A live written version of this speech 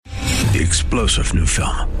the explosive new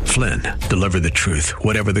film, Flynn, Deliver the Truth,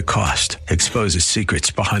 Whatever the Cost, exposes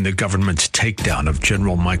secrets behind the government's takedown of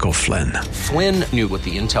General Michael Flynn. Flynn knew what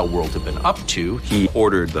the intel world had been up to. He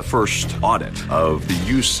ordered the first audit of the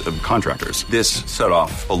use of contractors. This set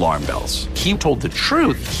off alarm bells. He told the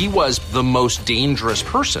truth. He was the most dangerous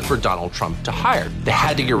person for Donald Trump to hire. They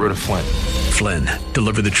had to get rid of Flynn. Flynn,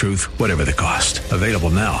 Deliver the Truth, Whatever the Cost. Available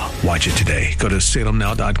now. Watch it today. Go to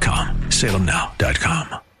salemnow.com.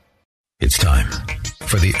 salemnow.com. It's time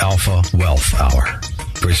for the Alpha Wealth Hour,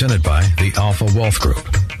 presented by the Alpha Wealth Group,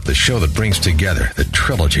 the show that brings together the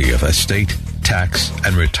trilogy of estate, tax,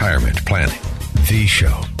 and retirement planning. The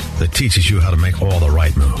show that teaches you how to make all the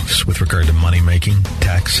right moves with regard to money making,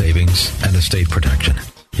 tax savings, and estate protection.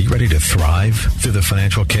 Are you ready to thrive through the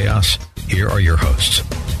financial chaos? Here are your hosts,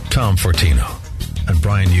 Tom Fortino and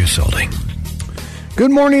Brian Uselding.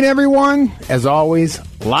 Good morning, everyone. As always,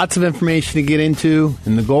 lots of information to get into.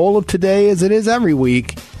 And the goal of today, as it is every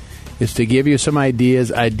week, is to give you some ideas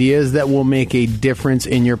that will make a difference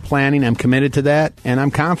in your planning. I'm committed to that, and I'm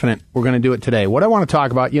confident we're going to do it today. What I want to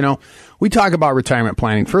talk about, we talk about retirement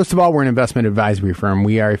planning. First of all, we're an investment advisory firm.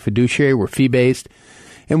 We are a fiduciary. We're fee-based.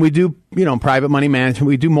 And we do, private money management.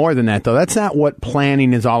 We do more than that, though. That's not what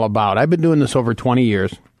planning is all about. I've been doing this over 20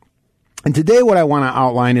 years. And today what I want to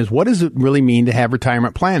outline is what does it really mean to have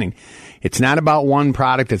retirement planning? It's not about one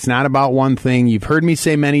product. It's not about one thing. You've heard me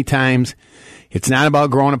say many times, it's not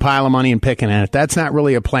about growing a pile of money and picking at it. That's not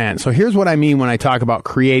really a plan. So here's what I mean when I talk about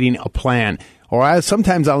creating a plan. Or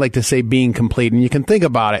sometimes I like to say being complete. And you can think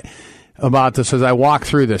about this as I walk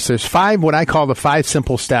through this. There's what I call the 5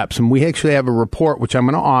 simple steps. And we actually have a report, which I'm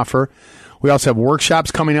going to offer. We also have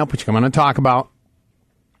workshops coming up, which I'm going to talk about.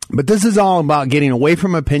 But this is all about getting away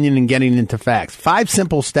from opinion and getting into facts. 5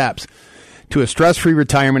 simple steps to a stress-free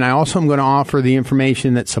retirement. I also am going to offer the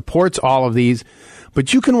information that supports all of these.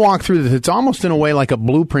 But you can walk through this. It's almost in a way like a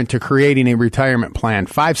blueprint to creating a retirement plan.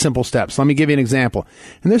 5 simple steps. Let me give you an example.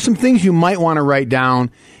 And there's some things you might want to write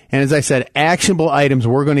down. And as I said, actionable items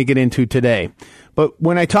we're going to get into today. But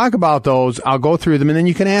when I talk about those, I'll go through them. And then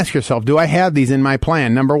you can ask yourself, do I have these in my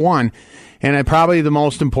plan? Number 1. And probably the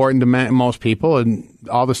most important to most people, and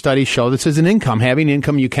all the studies show this is an income. Having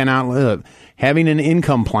income you cannot live. Having an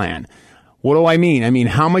income plan. What do I mean? I mean,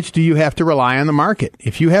 how much do you have to rely on the market?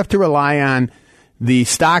 If you have to rely on the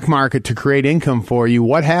stock market to create income for you,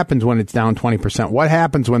 what happens when it's down 20%? What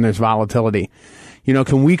happens when there's volatility?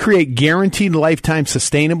 Can we create guaranteed lifetime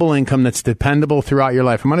sustainable income that's dependable throughout your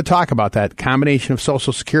life? I'm going to talk about that combination of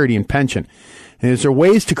Social Security and pension. And is there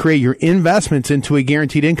ways to create your investments into a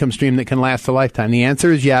guaranteed income stream that can last a lifetime? The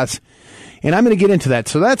answer is yes. And I'm going to get into that.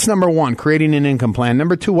 So that's number 1, creating an income plan.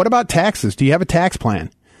 Number 2, what about taxes? Do you have a tax plan?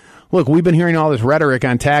 Look, we've been hearing all this rhetoric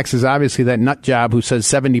on taxes. Obviously, that nut job who says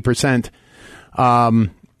 70%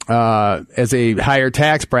 as a higher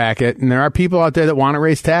tax bracket. And there are people out there that want to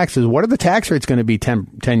raise taxes. What are the tax rates going to be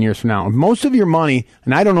 10 years from now? If most of your money,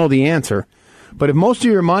 and I don't know the answer, but if most of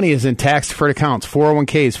your money is in tax-deferred accounts,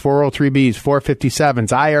 401ks, 403bs,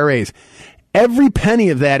 457s, IRAs, every penny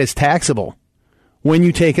of that is taxable when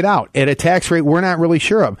you take it out at a tax rate we're not really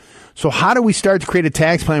sure of. So how do we start to create a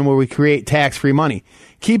tax plan where we create tax-free money?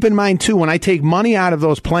 Keep in mind, too, when I take money out of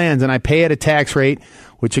those plans and I pay at a tax rate,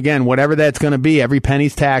 which, again, whatever that's going to be, every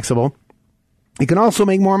penny's taxable, it can also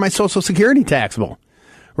make more of my Social Security taxable.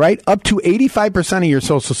 Right? Up to 85% of your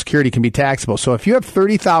Social Security can be taxable. So if you have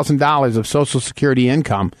 $30,000 of Social Security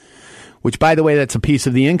income, which, by the way, that's a piece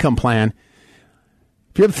of the income plan,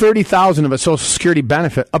 if you have $30,000 of a Social Security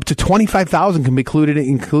benefit, up to $25,000 can be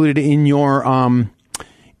included in your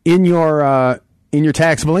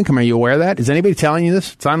taxable income. Are you aware of that? Is anybody telling you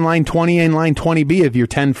this? It's on line 20 and line 20B of your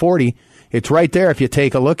 1040. It's right there if you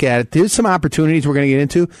take a look at it. There's some opportunities we're going to get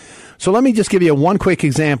into. So let me just give you one quick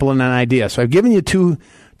example and an idea. So I've given you two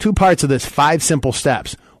parts of this 5 simple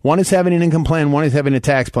steps. One is having an income plan. One is having a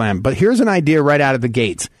tax plan. But here's an idea right out of the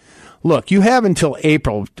gates. Look, you have until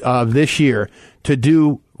April of this year to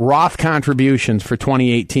do Roth contributions for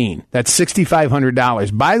 2018. That's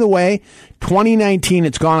 $6,500. By the way, 2019,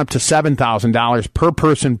 it's gone up to $7,000 per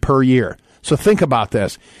person per year. So think about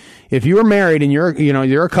this. If you're married and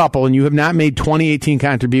you're a couple and you have not made 2018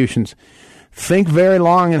 contributions, think very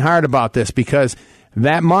long and hard about this, because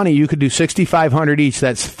that money, you could do $6,500 each.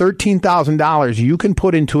 That's $13,000 you can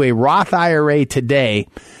put into a Roth IRA today.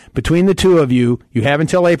 Between the two of you, you have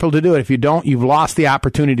until April to do it. If you don't, you've lost the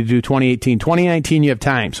opportunity to do 2018. 2019, you have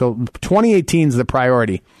time. So 2018 is the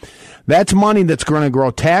priority. That's money that's going to grow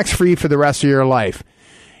tax-free for the rest of your life.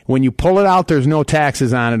 When you pull it out, there's no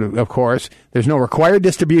taxes on it, of course. There's no required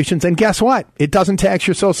distributions. And guess what? It doesn't tax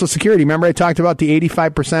your Social Security. Remember I talked about the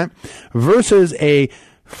 85% versus a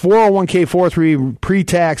 401k 403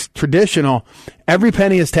 pre-tax traditional, every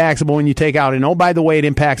penny is taxable when you take out. And oh, by the way, it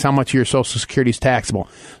impacts how much of your Social Security is taxable.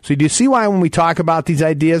 So do you see why when we talk about these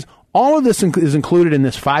ideas, all of this is included in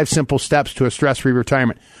this 5 simple steps to a stress-free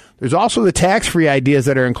retirement. There's also the tax-free ideas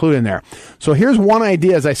that are included in there. So here's one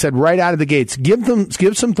idea, as I said, right out of the gates. Give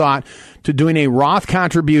some thought to doing a Roth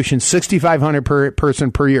contribution, $6,500 per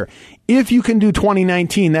person per year. If you can do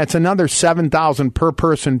 2019, that's another $7,000 per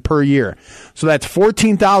person per year. So that's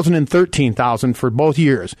 $14,000 and $13,000 for both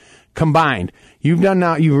years combined. You've now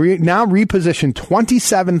repositioned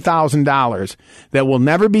 $27,000 that will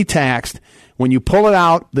never be taxed. When you pull it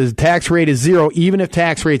out, the tax rate is 0, even if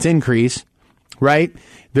tax rates increase, right?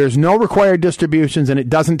 There's no required distributions, and it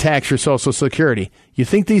doesn't tax your Social Security. You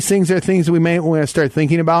think these things are things that we may want to start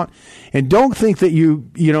thinking about? And don't think that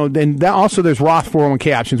then also there's Roth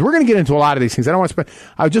 401k options. We're going to get into a lot of these things.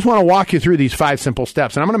 I just want to walk you through these 5 simple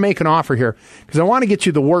steps. And I'm going to make an offer here because I want to get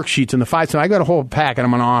you the worksheets and the 5. So I got a whole packet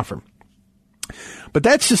I'm going to offer. But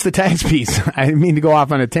that's just the tax piece. I didn't mean to go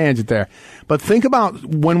off on a tangent there. But think about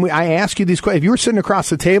when I ask you these questions. If you were sitting across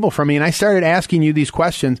the table from me and I started asking you these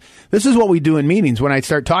questions, this is what we do in meetings when I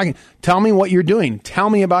start talking. Tell me what you're doing. Tell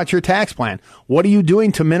me about your tax plan. What are you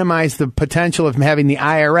doing to minimize the potential of having the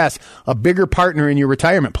IRS a bigger partner in your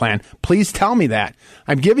retirement plan? Please tell me that.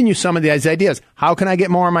 I'm giving you some of these ideas. How can I get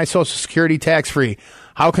more of my Social Security tax-free?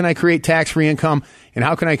 How can I create tax-free income? And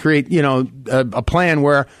how can I create, a plan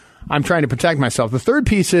where I'm trying to protect myself? The third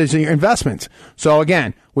piece is your investments. So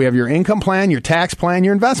again, we have your income plan, your tax plan,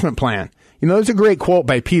 your investment plan. There's a great quote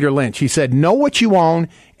by Peter Lynch. He said, know what you own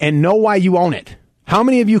and know why you own it. How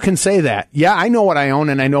many of you can say that? Yeah, I know what I own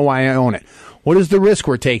and I know why I own it. What is the risk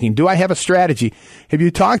we're taking? Do I have a strategy? Have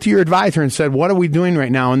you talked to your advisor and said, what are we doing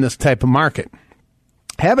right now in this type of market?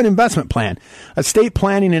 Have an investment plan. Estate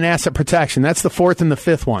planning and asset protection. That's the 4th and the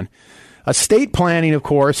 5th one. Estate planning, of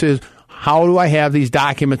course, is how do I have these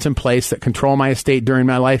documents in place that control my estate during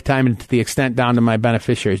my lifetime and to the extent down to my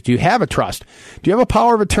beneficiaries? Do you have a trust? Do you have a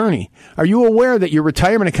power of attorney? Are you aware that your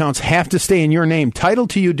retirement accounts have to stay in your name,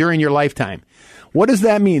 titled to you during your lifetime? What does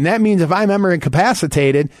that mean? That means if I'm ever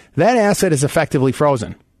incapacitated, that asset is effectively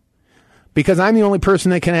frozen because I'm the only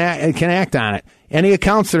person that can act on it. Any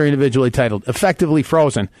accounts that are individually titled, effectively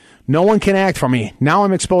frozen. No one can act for me. Now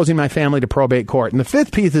I'm exposing my family to probate court. And the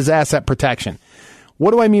 5th piece is asset protection.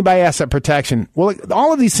 What do I mean by asset protection? Well,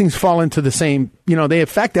 all of these things fall into the same, they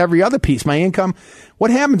affect every other piece. My income. What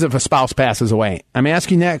happens if a spouse passes away? I'm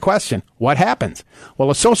asking that question. What happens? Well,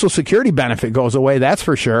 a Social Security benefit goes away, that's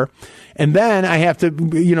for sure. And then I have to,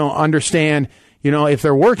 understand, if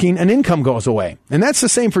they're working, an income goes away. And that's the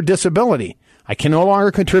same for disability. I can no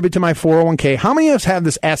longer contribute to my 401k. How many of us have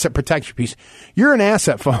this asset protection piece? You're an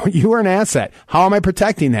asset, folks. You are an asset. How am I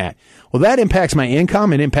protecting that? Well, that impacts my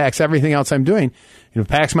income. It impacts everything else I'm doing. It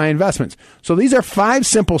impacts my investments. So these are 5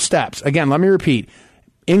 simple steps. Again, let me repeat.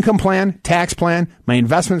 Income plan, tax plan, my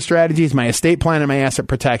investment strategies, my estate plan, and my asset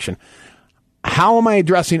protection. How am I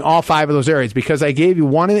addressing all 5 of those areas? Because I gave you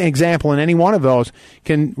one example, and any one of those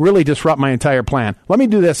can really disrupt my entire plan. Let me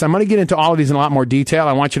do this. I'm going to get into all of these in a lot more detail.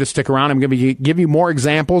 I want you to stick around. I'm going to give you more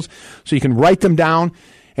examples so you can write them down.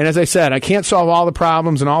 And as I said, I can't solve all the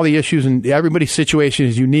problems and all the issues, and everybody's situation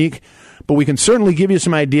is unique. But we can certainly give you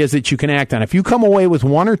some ideas that you can act on. If you come away with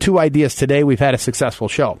 1 or 2 ideas today, we've had a successful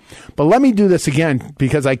show. But let me do this again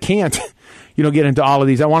because I can't, get into all of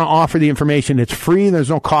these. I want to offer the information. It's free.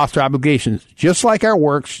 There's no cost or obligations. Just like our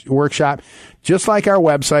workshop, just like our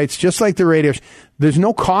websites, just like the radio. There's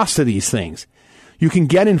no cost to these things. You can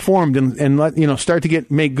get informed and let, start to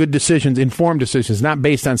make good decisions, informed decisions, not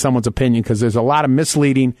based on someone's opinion because there's a lot of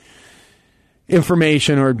misleading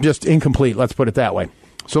information or just incomplete. Let's put it that way.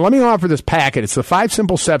 So let me offer this packet. It's the 5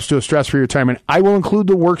 simple steps to a stress-free retirement. I will include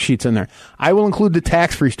the worksheets in there. I will include the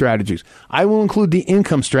tax-free strategies. I will include the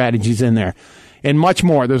income strategies in there and much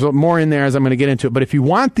more. There's more in there as I'm going to get into it. But if you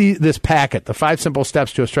want this packet, the 5 simple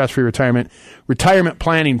steps to a stress-free retirement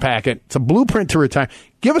planning packet, it's a blueprint to retire.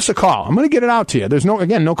 Give us a call. I'm going to get it out to you. There's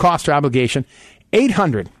no cost or obligation.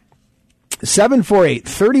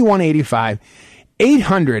 800-748-3185.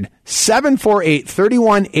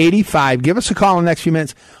 800-748-3185. Give us a call in the next few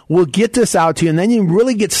minutes. We'll get this out to you, and then you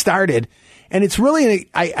really get started. And it's really,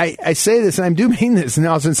 I say this, and I do mean this in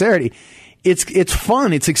all sincerity. It's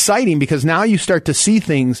fun. It's exciting because now you start to see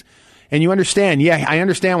things, and you understand. Yeah, I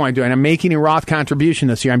understand what I'm doing. I'm making a Roth contribution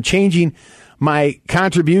this year. I'm changing my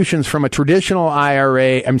contributions from a traditional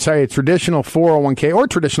traditional 401k or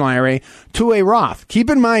traditional IRA to a Roth.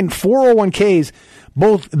 Keep in mind, 401ks.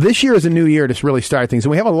 Both this year is a new year to really start things,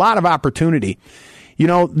 and we have a lot of opportunity.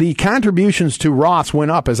 The contributions to Roths went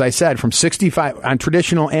up, as I said, from 65 on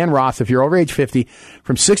traditional and Roth, if you're over age 50,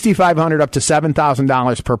 from $6,500 up to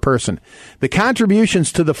 $7,000 per person. The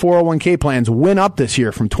contributions to the 401k plans went up this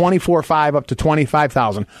year from $24,500 up to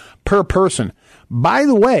 $25,000 per person. By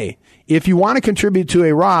the way, if you want to contribute to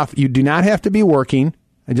a Roth, you do not have to be working.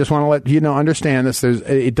 I just want to let you know, understand this.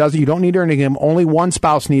 You don't need earned income. Only one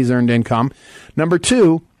spouse needs earned income. Number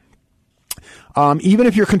two, even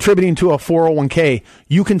if you're contributing to a 401k,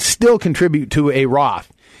 you can still contribute to a Roth.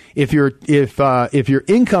 If your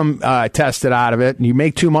income tested out of it and you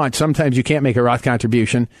make too much, sometimes you can't make a Roth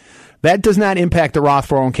contribution. That does not impact the Roth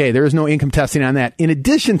 401k. There is no income testing on that. In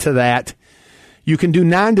addition to that, you can do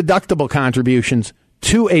non-deductible contributions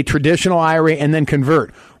to a traditional IRA and then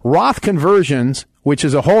convert. Roth conversions, which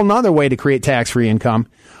is a whole nother way to create tax-free income.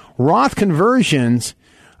 Roth conversions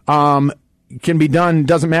can be done,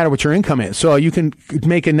 doesn't matter what your income is. So you can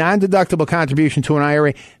make a non-deductible contribution to an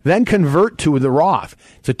IRA, then convert to the Roth.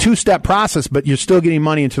 It's a two-step process, but you're still getting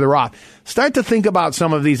money into the Roth. Start to think about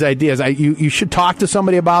some of these ideas. You should talk to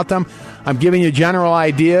somebody about them. I'm giving you general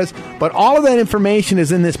ideas, but all of that information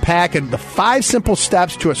is in this packet, the 5 simple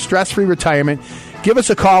steps to a stress-free retirement. Give us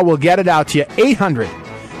a call. We'll get it out to you.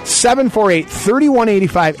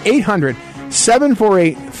 800-748-3185.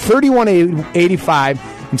 800-748-3185.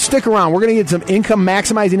 And stick around. We're going to get some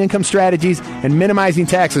maximizing income strategies and minimizing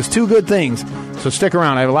taxes. 2 good things. So stick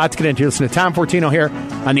around. I have a lot to get into. Listen to Tom Fortino here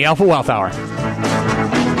on the Alpha Wealth Hour.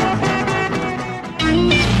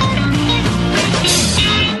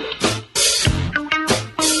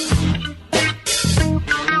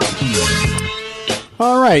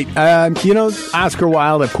 All right. Oscar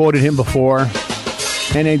Wilde, I've quoted him before.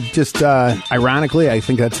 And it just, ironically, I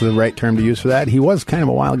think that's the right term to use for that. He was kind of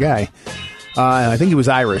a wild guy. I think he was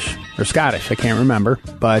Irish or Scottish. I can't remember.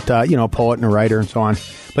 But, a poet and a writer and so on.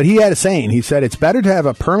 But he had a saying. He said, it's better to have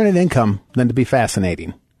a permanent income than to be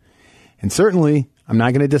fascinating. And certainly, I'm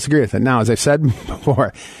not going to disagree with it. Now, as I've said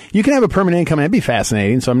before, you can have a permanent income and be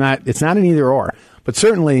fascinating. So it's not an either or. But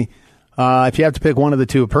certainly, if you have to pick one of the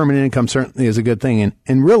two, a permanent income certainly is a good thing.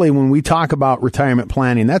 And really, when we talk about retirement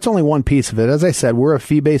planning, that's only one piece of it. As I said, we're a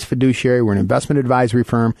fee-based fiduciary. We're an investment advisory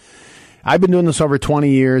firm. I've been doing this over 20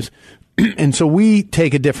 years. And so we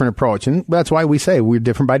take a different approach. And that's why we say we're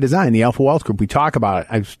different by design. The Alpha Wealth Group, we talk about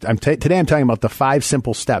it. Today I'm talking about the 5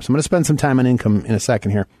 simple steps. I'm going to spend some time on income in a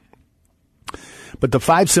second here. But the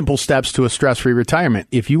 5 simple steps to a stress-free retirement.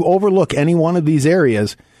 If you overlook any one of these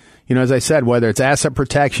areas, as I said, whether it's asset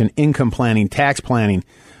protection, income planning, tax planning,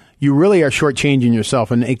 you really are shortchanging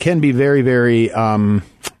yourself. And it can be very, very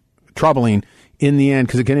troubling in the end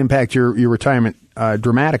because it can impact your retirement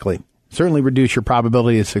dramatically. Certainly reduce your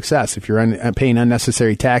probability of success. If you're paying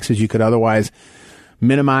unnecessary taxes you could otherwise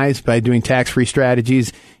minimize by doing tax-free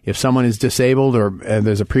strategies. If someone is disabled or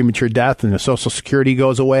there's a premature death and the Social Security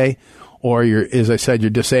goes away, or as I said, you're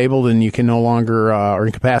disabled and you can no longer, or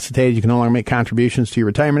incapacitated, you can no longer make contributions to your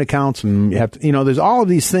retirement accounts, and you have to, there's all of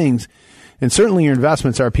these things, and certainly your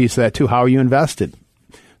investments are a piece of that too. How are you invested?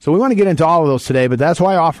 So we want to get into all of those today, but that's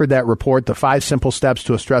why I offered that report, the 5 simple steps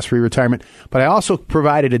to a stress-free retirement. But I also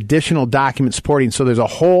provided additional documents supporting. So there's a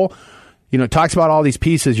whole, it talks about all these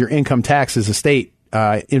pieces, your income, taxes, estate,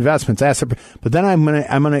 investments, asset. But then I'm going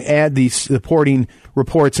to add these supporting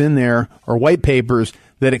reports in there, or white papers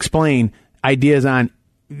that explain ideas on,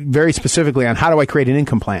 very specifically on how do I create an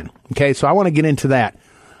income plan. Okay, so I want to get into that.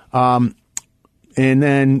 And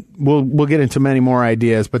then we'll get into many more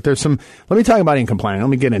ideas, but let me talk about income planning. Let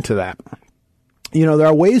me get into that. There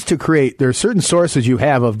are ways to there are certain sources you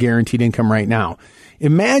have of guaranteed income right now.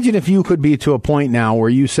 Imagine if you could be to a point now where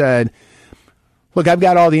you said, look, I've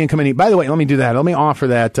got all the income I need. By the way, let me do that. Let me offer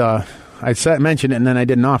that. I mentioned it and then I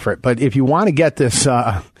didn't offer it. But if you want to get this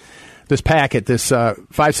packet, this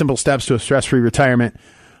 5 simple steps to a stress-free retirement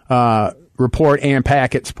report and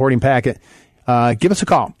packet, supporting packet, give us a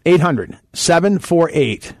call,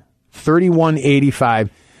 800-748-3185.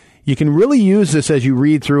 You can really use this as you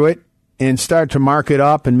read through it and start to mark it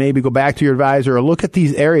up and maybe go back to your advisor or look at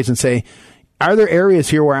these areas and say, are there areas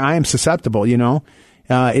here where I am susceptible?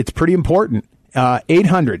 It's pretty important.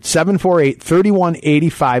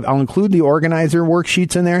 800-748-3185. I'll include the organizer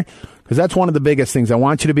worksheets in there because that's one of the biggest things. I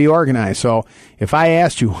want you to be organized. So if I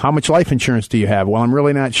asked you, how much life insurance do you have? Well, I'm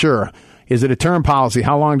really not sure. Is it a term policy?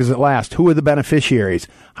 How long does it last? Who are the beneficiaries?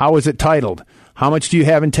 How is it titled? How much do you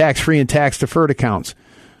have in tax-free and tax-deferred accounts?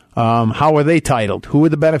 How are they titled? Who are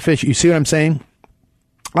the beneficiaries? You see what I'm saying?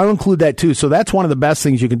 I'll include that too. So that's one of the best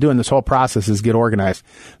things you can do in this whole process is get organized.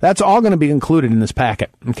 That's all going to be included in this packet.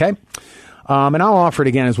 Okay. And I'll offer it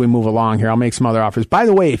again as we move along here. I'll make some other offers. By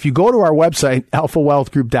the way, if you go to our website,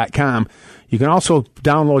 alphawealthgroup.com, you can also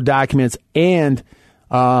download documents and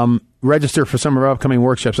register for some of our upcoming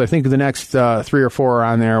workshops. I think the next 3 or 4 are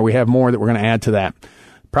on there. We have more that we're going to add to that.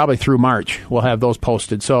 Probably through March, we'll have those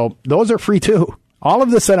posted. So those are free too. All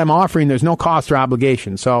of this that I'm offering, there's no cost or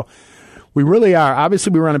obligation. So we really are.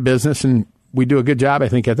 Obviously, we run a business and we do a good job, I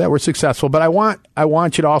think, at that. We're successful. But I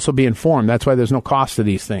want you to also be informed. That's why there's no cost to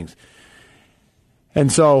these things. And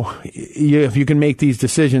so if you can make these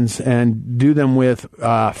decisions and do them with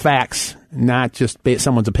facts, not just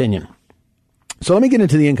someone's opinion. So let me get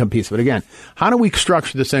into the income piece of it again. How do we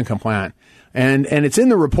structure this income plan? And it's in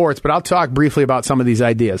the reports, but I'll talk briefly about some of these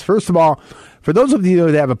ideas. First of all, for those of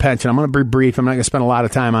you that have a pension, I'm going to be brief. I'm not going to spend a lot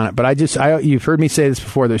of time on it, but you've heard me say this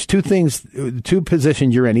before. There's 2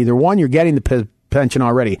 positions you're in. Either one, you're getting the pension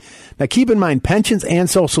already. Now keep in mind, pensions and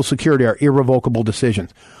Social Security are irrevocable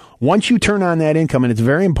decisions. Once you turn on that income, and it's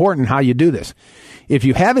very important how you do this. If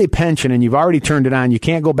you have a pension and you've already turned it on, you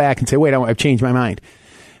can't go back and say, wait, I've changed my mind.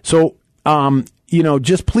 So,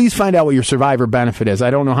 just please find out what your survivor benefit is.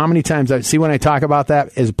 I don't know how many times I see when I talk about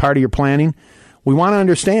that as part of your planning. We want to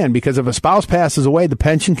understand, because if a spouse passes away, the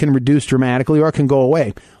pension can reduce dramatically or it can go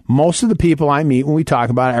away. Most of the people I meet when we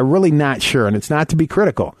talk about it are really not sure, and it's not to be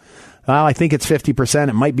critical. Well, I think it's 50%.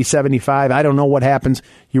 It might be 75%. I don't know what happens.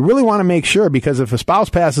 You really want to make sure, because if a spouse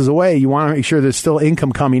passes away, you want to make sure there's still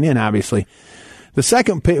income coming in, obviously. The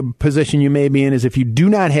second position you may be in is if you do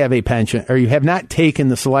not have a pension, or you have not taken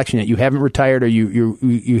the selection yet, you haven't retired, or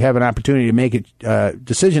you have an opportunity to make a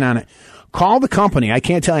decision on it. Call the company. I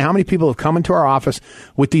can't tell you how many people have come into our office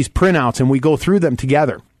with these printouts, and we go through them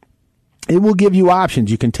together. It will give you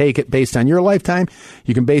options. You can take it based on your lifetime.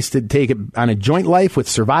 You can take it on a joint life with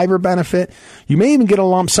survivor benefit. You may even get a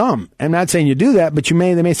lump sum. I'm not saying you do that, but they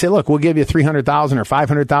may say, look, we'll give you $300,000 or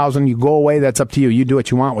 $500,000. You go away. That's up to you. You do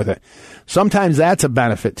what you want with it. Sometimes that's a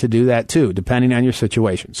benefit to do that too, depending on your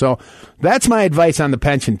situation. So that's my advice on the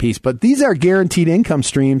pension piece. But these are guaranteed income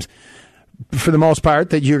streams for the most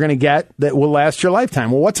part that you're going to get that will last your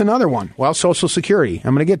lifetime. Well, what's another one? Well, Social Security.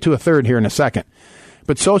 I'm going to get to a third here in a second.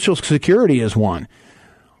 But Social Security is one.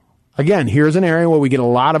 Again, here's an area where we get a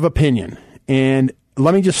lot of opinion. And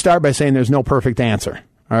let me just start by saying there's no perfect answer.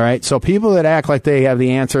 All right? So people that act like they have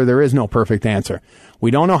the answer, there is no perfect answer. We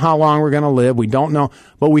don't know how long we're going to live. We don't know.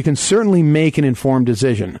 But we can certainly make an informed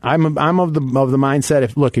decision. I'm of the mindset,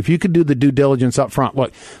 if you could do the due diligence up front.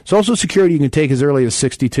 Look, Social Security you can take as early as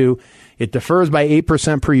 62. It defers by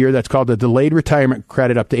 8% per year. That's called the delayed retirement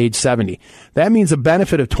credit up to age 70. That means a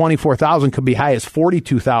benefit of $24,000 could be high as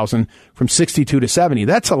 $42,000 from 62 to 70.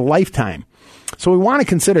 That's a lifetime. So we want to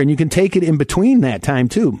consider, and you can take it in between that time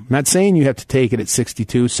too. I'm not saying you have to take it at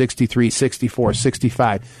 62, 63, 64,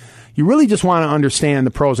 65. You really just want to understand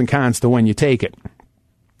the pros and cons to when you take it.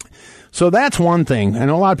 So that's one thing. I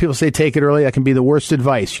know a lot of people say take it early. That can be the worst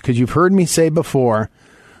advice, because you've heard me say before,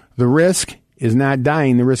 the risk is not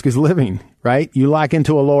dying, the risk is living, right? You lock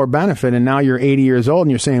into a lower benefit, and now you're 80 years old,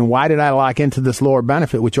 and you're saying, why did I lock into this lower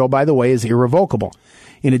benefit, which, oh, by the way, is irrevocable?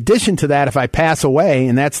 In addition to that, if I pass away,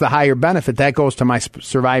 and that's the higher benefit, that goes to my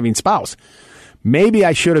surviving spouse. Maybe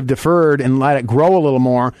I should have deferred and let it grow a little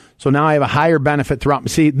more, so now I have a higher benefit throughout.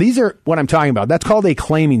 See, these are what I'm talking about. That's called a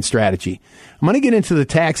claiming strategy. I'm going to get into the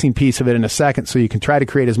taxing piece of it in a second so you can try to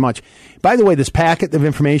create as much. By the way, this packet of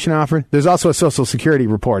information offered, there's also a Social Security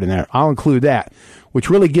report in there. I'll include that, which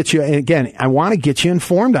really gets you, and again, I want to get you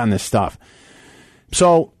informed on this stuff.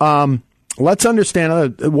 So let's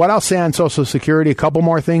understand what I'll say on Social Security. A couple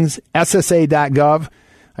more things. SSA.gov.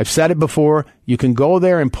 I've said it before. You can go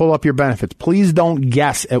there and pull up your benefits. Please don't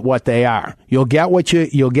guess at what they are. You'll get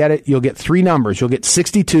you'll get 3 numbers. You'll get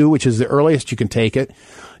 62, which is the earliest you can take it.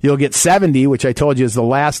 You'll get 70, which I told you is the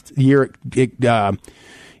last year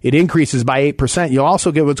it increases by 8%. You'll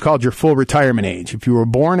also get what's called your full retirement age. If you were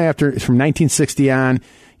born from 1960 on,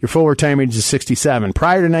 your full retirement age is 67.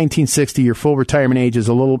 Prior to 1960, your full retirement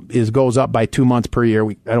age goes up by 2 months per year.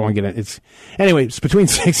 I don't want to get it. It's between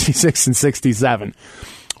 66 and 67.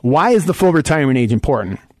 Why is the full retirement age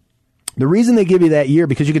important? The reason they give you that year,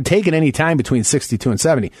 because you can take it any time between 62 and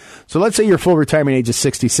 70. So let's say your full retirement age is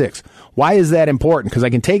 66. Why is that important? Because I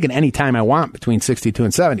can take it any time I want between 62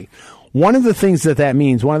 and 70. One of the things that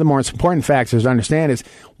means, one of the most important factors to understand is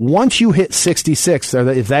once you hit 66, or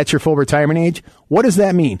if that's your full retirement age, what does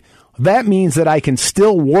that mean? That means that I can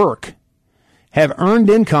still work, have earned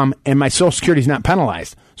income, and my Social Security is not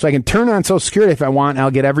penalized. So I can turn on Social Security if I want, and I'll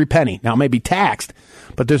get every penny. Now, it may be taxed,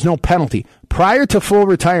 but there's no penalty. Prior to full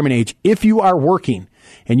retirement age, if you are working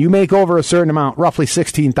and you make over a certain amount, roughly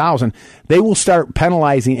 $16,000, they will start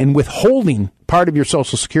penalizing and withholding part of your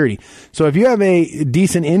Social Security. So if you have a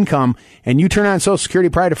decent income and you turn on Social Security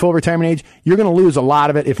prior to full retirement age, you're going to lose a lot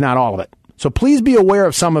of it, if not all of it. So please be aware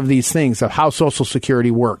of some of these things, of how Social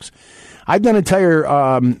Security works. I've done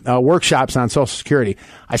entire workshops on Social Security.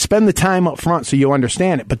 I spend the time up front so you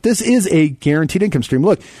understand it. But this is a guaranteed income stream.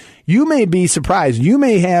 Look, you may be surprised. You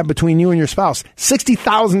may have, between you and your spouse,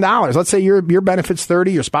 $60,000. Let's say your benefit's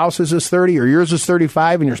 30, your spouse's is 30, or yours is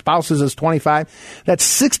 35, and your spouse's is 25.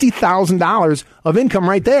 That's $60,000 of income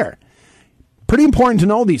right there. Pretty important to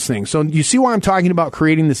know these things. So you see why I'm talking about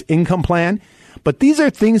creating this income plan? But these are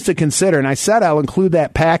things to consider, and I said I'll include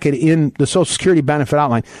that packet in the Social Security benefit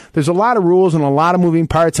outline. There's a lot of rules and a lot of moving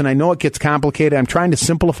parts, and I know it gets complicated. I'm trying to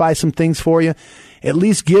simplify some things for you, at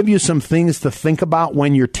least give you some things to think about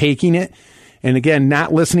when you're taking it. And again,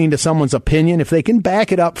 not listening to someone's opinion. If they can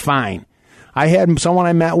back it up, fine. I had someone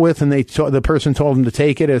I met with, and the person told him to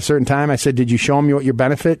take it at a certain time. I said, did you show him what your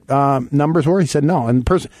benefit numbers were? He said, no. And the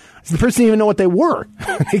person didn't even know what they were.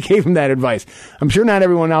 They gave him that advice. I'm sure not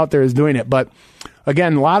everyone out there is doing it. But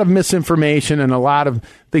again, a lot of misinformation and a lot of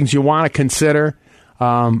things you want to consider.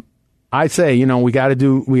 I say, we got to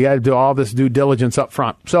do all this due diligence up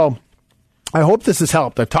front. So I hope this has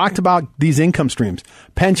helped. I've talked about these income streams,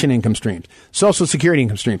 pension income streams, Social Security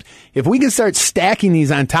income streams. If we can start stacking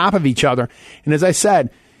these on top of each other, and as I said,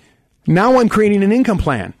 now I'm creating an income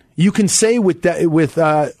plan. You can say with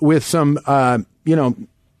some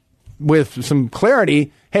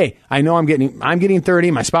clarity, hey, I know I'm getting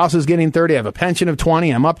 30, my spouse is getting 30, I have a pension of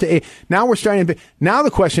 20, I'm up to 8. Now we're starting to, now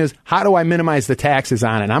the question is, how do I minimize the taxes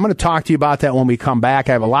on it? And I'm going to talk to you about that when we come back.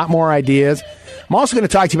 I have a lot more ideas. I'm also going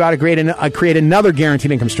to talk to you about create another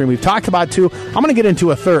guaranteed income stream. We've talked about 2. I'm going to get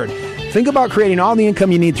into a 3rd. Think about creating all the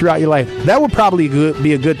income you need throughout your life. That would probably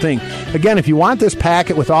be a good thing. Again, if you want this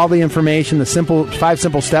packet with all the information, the 5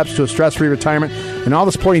 simple steps to a stress-free retirement, and all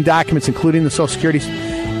the supporting documents, including the Social Security,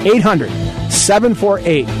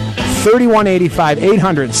 800-748-3185.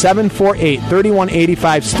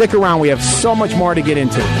 800-748-3185. Stick around. We have so much more to get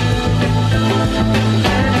into.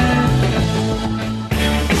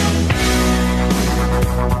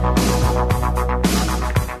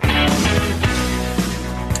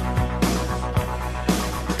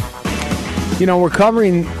 We're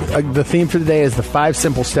covering the theme for today is the 5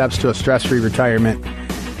 simple steps to a stress-free retirement.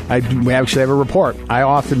 We actually have a report. I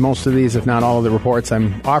authored most of these, if not all of the reports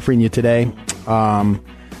I'm offering you today.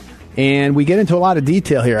 And we get into a lot of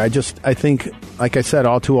detail here. I think, like I said,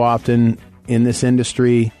 all too often in this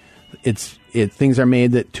industry, things are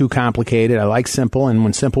made too complicated. I like simple, and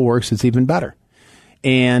when simple works, it's even better.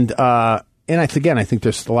 And I think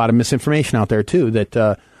there's a lot of misinformation out there too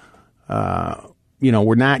that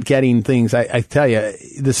we're not getting things. I tell you,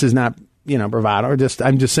 this is not bravado.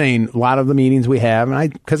 I'm just saying, a lot of the meetings we have,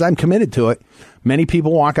 and because I'm committed to it, many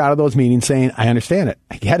people walk out of those meetings saying, I understand it.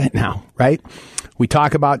 I get it now, right? We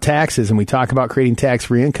talk about taxes and we talk about creating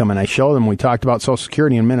tax-free income, and I show them. We talked about Social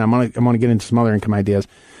Security in a minute. I'm going to get into some other income ideas.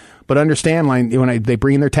 But understand, when they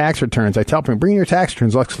bring in their tax returns, I tell them, bring your tax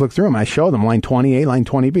returns, let's look through them. I show them line 20A, line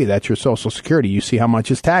 20B. That's your Social Security. You see how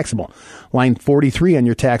much is taxable. Line 43 on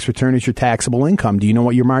your tax return is your taxable income. Do you know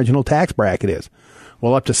what your marginal tax bracket is?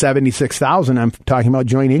 Well, up to $76,000, I'm talking about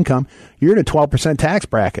joint income, you're in a 12% tax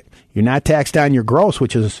bracket. You're not taxed on your gross,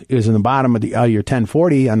 which is in the bottom of your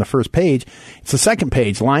 1040 on the first page. It's the second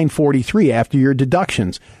page, line 43, after your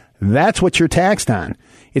deductions. That's what you're taxed on.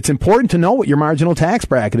 It's important to know what your marginal tax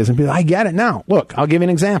bracket is. And be like, I get it now. Look, I'll give you an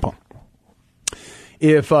example.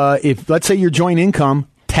 If let's say your joint income,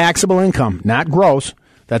 taxable income, not gross,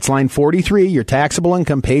 that's line 43, your taxable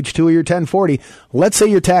income, page 2 of your 1040. Let's say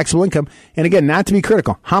your taxable income, and again, not to be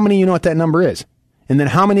critical, how many of you know what that number is? And then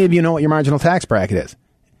how many of you know what your marginal tax bracket is?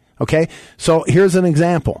 Okay, so here's an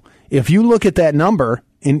example. If you look at that number,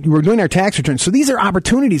 and we're doing our tax returns, so these are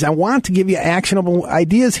opportunities. I want to give you actionable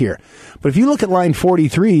ideas here. But if you look at line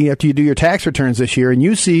 43 after you do your tax returns this year, and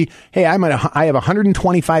you see, hey, I have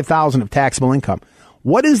 $125,000 of taxable income.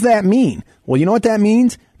 What does that mean? Well, you know what that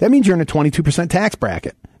means? That means you're in a 22% tax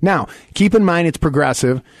bracket. Now, keep in mind it's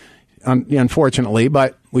progressive, unfortunately,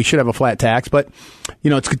 but we should have a flat tax. But,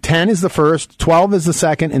 it's 10 is the first, 12 is the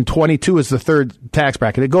second, and 22 is the third tax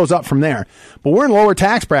bracket. It goes up from there. But we're in lower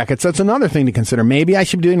tax brackets. That's another thing to consider. Maybe I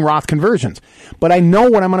should be doing Roth conversions. But I know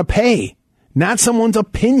what I'm going to pay, not someone's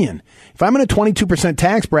opinion. If I'm in a 22%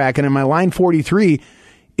 tax bracket and my line 43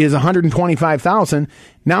 is $125,000,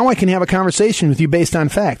 now I can have a conversation with you based on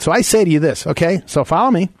fact. So I say to you this, okay? So follow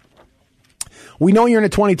me. We know you're in a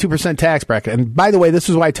 22% tax bracket. And by the way, this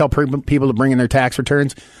is why I tell people to bring in their tax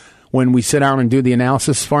returns when we sit down and do the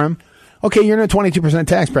analysis for them. Okay, you're in a 22%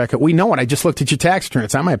 tax bracket. We know it. I just looked at your tax return.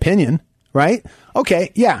 It's not my opinion, right?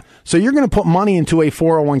 Okay, yeah. So you're going to put money into a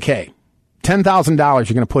 401k. $10,000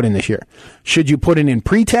 you're going to put in this year. Should you put it in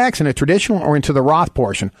pre-tax in a traditional or into the Roth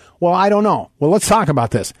portion? Well, I don't know. Well, let's talk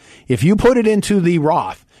about this. If you put it into the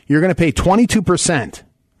Roth, you're going to pay 22%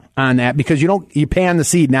 on that because you pay on the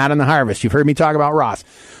seed, not on the harvest. You've heard me talk about Roth.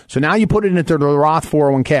 So now you put it into the Roth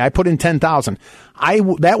 401k. I put in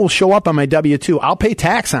 $10,000. That will show up on my W-2. I'll pay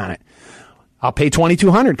tax on it. I'll pay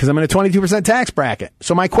 $2,200 because I'm in a 22% tax bracket.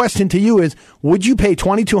 So my question to you is, would you pay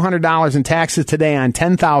 $2,200 in taxes today on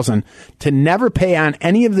 $10,000 to never pay on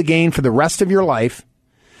any of the gain for the rest of your life?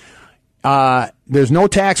 There's no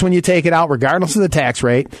tax when you take it out, regardless of the tax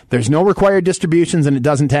rate. There's no required distributions, and it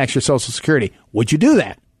doesn't tax your Social Security. Would you do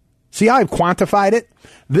that? See how I've quantified it?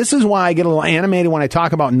 This is why I get a little animated when I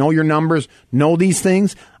talk about know your numbers, know these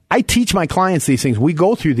things. I teach my clients these things. We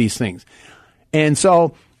go through these things. And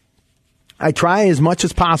so I try as much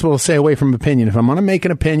as possible to stay away from opinion. If I'm going to make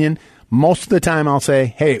an opinion, most of the time I'll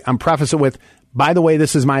say, hey, I'm preface it with, by the way,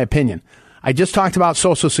 this is my opinion. I just talked about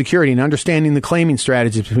Social Security and understanding the claiming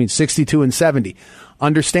strategies between 62 and 70.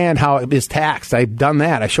 Understand how it is taxed. I've done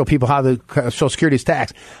that. I show people how the Social Security is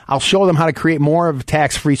taxed. I'll show them how to create more of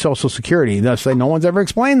tax-free Social Security. They'll say, no one's ever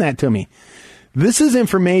explained that to me. This is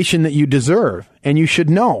information that you deserve and you should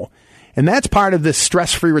know. And that's part of this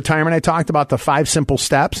stress-free retirement. I talked about the 5 simple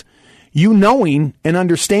steps. You knowing and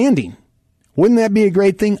understanding. Wouldn't that be a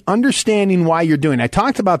great thing? Understanding why you're doing it. I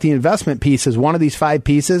talked about the investment piece as one of these 5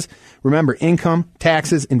 pieces. Remember, income,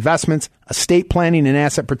 taxes, investments, estate planning, and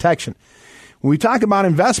asset protection. When we talk about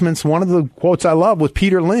investments, one of the quotes I love was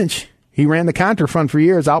Peter Lynch. He ran the Contra Fund for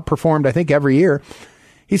years, outperformed, I think, every year.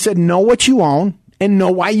 He said, know what you own and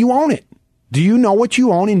know why you own it. Do you know what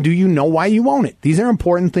you own and do you know why you own it? These are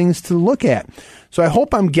important things to look at. So I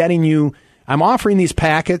hope I'm getting you, I'm offering these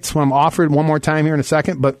packets. Well, I'm offering one more time here in a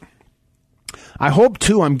second, but I hope,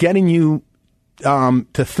 too, I'm getting you to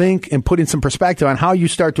think and put in some perspective on how you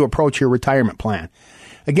start to approach your retirement plan.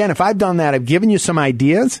 Again, if I've done that, I've given you some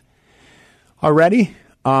ideas already,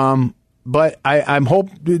 but I'm hope,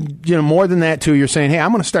 more than that, too. You're saying, hey,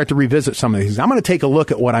 I'm going to start to revisit some of these. I'm going to take a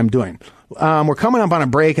look at what I'm doing. We're coming up on a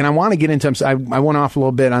break, and I want to get into I went off a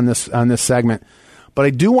little bit on this segment, but I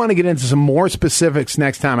do want to get into some more specifics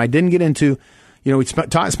next time. I didn't get into, we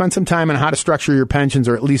spent some time on how to structure your pensions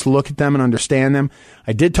or at least look at them and understand them.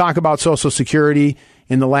 I did talk about Social Security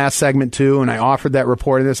in the last segment, too, and I offered that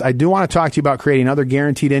report of this. I do want to talk to you about creating other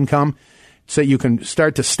guaranteed income so you can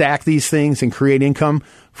start to stack these things and create income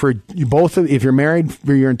for you both. If you're married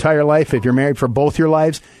for your entire life, if you're married for both your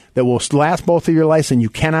lives, that will last both of your lives and you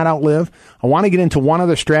cannot outlive. I want to get into one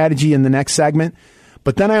other strategy in the next segment,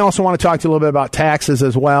 but then I also want to talk to you a little bit about taxes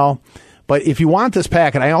as well. But if you want this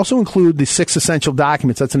packet, I also include the 6 essential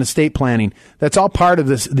documents. That's an estate planning. That's all part of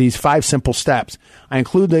these 5 simple steps. I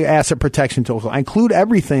include the asset protection tool. I include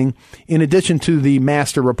everything in addition to the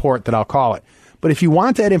master report that I'll call it. But if you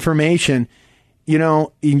want that information, you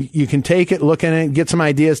can take it, look at it, get some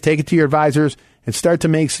ideas, take it to your advisors, and start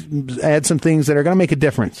to add some things that are going to make a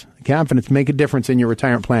difference. Confidence, make a difference in your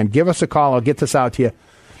retirement plan. Give us a call. I'll get this out to you.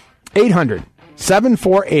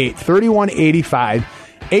 800-748-3185.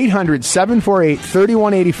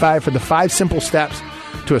 800-748-3185 for the 5 simple steps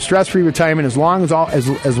to a stress-free retirement, as well as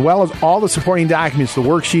all the supporting documents, the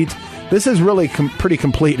worksheets. This is really pretty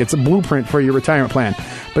complete. It's a blueprint for your retirement plan.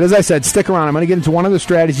 But as I said, stick around. I'm going to get into one other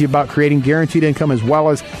strategy about creating guaranteed income as well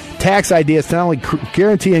as tax ideas to not only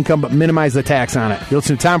guarantee income but minimize the tax on it. You're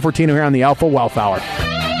listening to Tom Fortino here on the Alpha Wealth Hour.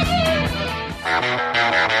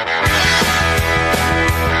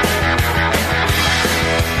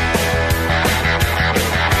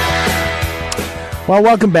 Well,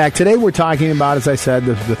 welcome back. Today we're talking about, as I said,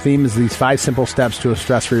 the theme is these 5 simple steps to a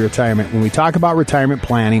stress-free retirement. When we talk about retirement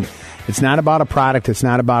planning, it's not about a product, it's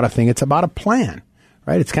not about a thing, it's about a plan,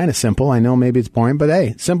 right? It's kind of simple. I know maybe it's boring, but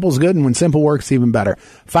hey, simple's good, and when simple works, it's even better.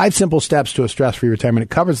 5 simple steps to a stress-free retirement. It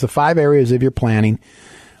covers the 5 areas of your planning.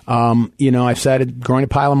 I've said it, growing a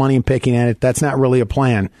pile of money and picking at it, that's not really a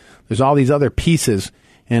plan. There's all these other pieces,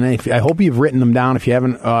 and I hope you've written them down if you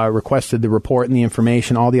haven't requested the report and the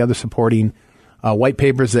information, all the other supporting white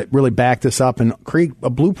papers that really back this up and create a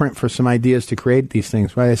blueprint for some ideas to create these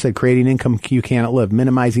things. Right? I said creating income you cannot live,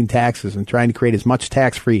 minimizing taxes, and trying to create as much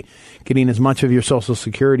tax-free, getting as much of your Social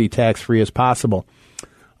Security tax-free as possible.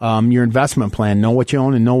 Your investment plan, know what you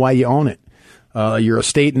own and know why you own it. Your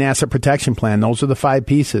estate and asset protection plan, those are the 5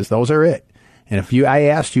 pieces. Those are it. And if I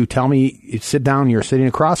asked you, tell me, sit down, you're sitting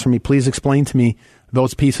across from me, please explain to me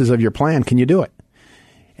those pieces of your plan. Can you do it?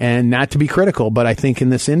 And not to be critical, but I think in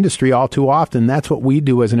this industry, all too often, that's what we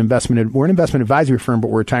do as an investment. We're an investment advisory firm, but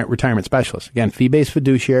we're retirement specialists. Again, fee-based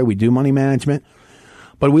fiduciary. We do money management.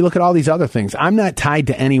 But we look at all these other things. I'm not tied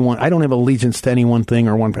to anyone. I don't have allegiance to any one thing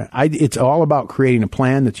or one. It's all about creating a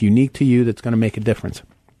plan that's unique to you that's going to make a difference.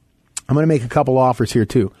 I'm going to make a couple offers here,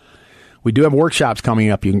 too. We do have workshops coming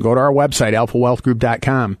up. You can go to our website,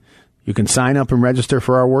 alphawealthgroup.com. You can sign up and register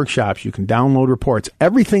for our workshops. You can download reports.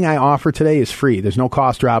 Everything I offer today is free. There's no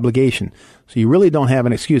cost or obligation. So you really don't have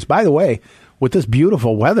an excuse. By the way, with this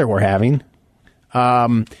beautiful weather we're having,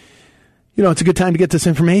 it's a good time to get this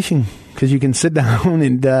information because you can sit down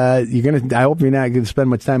and I hope you're not going to spend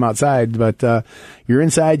much time outside, but you're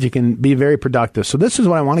inside. You can be very productive. So this is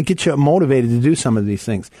what I want to get you motivated to do some of these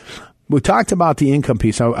things. We talked about the income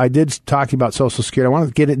piece. I did talk about Social Security. I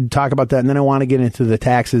want to talk about that, and then I want to get into the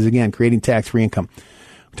taxes again, creating tax-free income.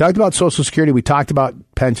 We talked about Social Security. We talked about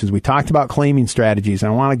pensions. We talked about claiming strategies.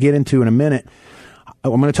 And I want to get into in a minute.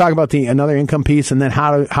 I'm going to talk about another income piece, and then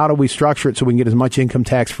how do we structure it so we can get as much income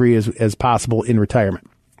tax-free as possible in retirement.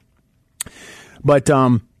 But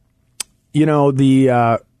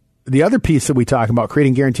the other piece that we talk about,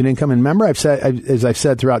 creating guaranteed income, and remember as I've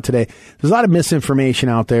said throughout today, there's a lot of misinformation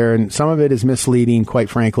out there, and some of it is misleading, quite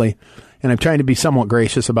frankly, and I'm trying to be somewhat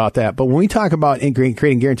gracious about that. But when we talk about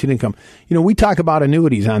creating guaranteed income, we talk about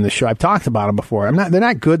annuities on this show. I've talked about them before. They're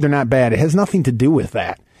not good, they're not bad. It has nothing to do with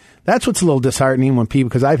that. That's what's a little disheartening when people,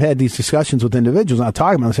 because I've had these discussions with individuals, and I'll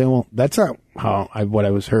talk about them and say, well, that's not what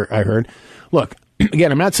I heard. Look,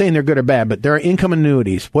 again, I'm not saying they're good or bad, but there are income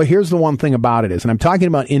annuities. Well, here's the one thing about it is, and I'm talking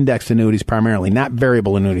about indexed annuities primarily, not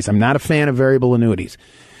variable annuities. I'm not a fan of variable annuities.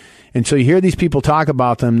 And so you hear these people talk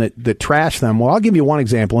about them that trash them. Well, I'll give you one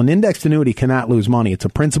example. An indexed annuity cannot lose money. It's a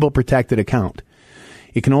principal protected account.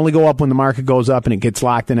 It can only go up when the market goes up, and it gets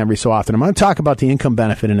locked in every so often. I'm going to talk about the income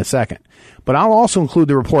benefit in a second. But I'll also include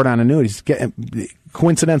the report on annuities.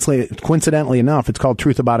 Coincidentally enough, it's called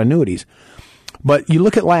Truth About Annuities. But you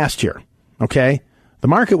look at last year, okay? The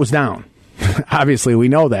market was down. Obviously, we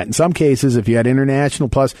know that. In some cases, if you had international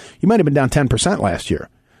plus, you might have been down 10% last year.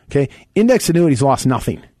 Okay? Index annuities lost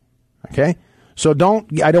nothing. Okay? So I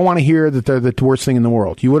don't want to hear that they're the worst thing in the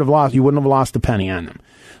world. You wouldn't have lost a penny on them.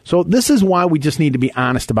 So this is why we just need to be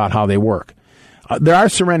honest about how they work. There are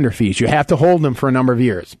surrender fees. You have to hold them for a number of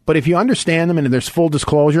years. But if you understand them and there's full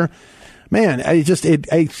disclosure, man, I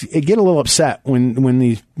get a little upset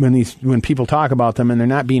when people talk about them and they're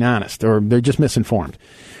not being honest or they're just misinformed.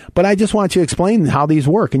 But I just want you to explain how these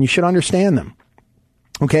work, and you should understand them.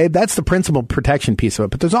 Okay, that's the principal protection piece of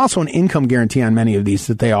it. But there's also an income guarantee on many of these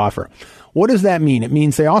that they offer. What does that mean? It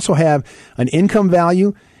means they also have an income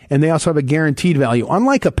value, and they also have a guaranteed value.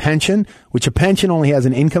 Unlike a pension, which a pension only has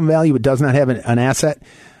an income value, it does not have an asset.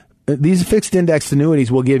 These fixed indexed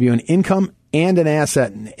annuities will give you an income and an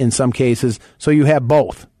asset in some cases, so you have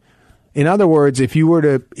both. In other words, if you were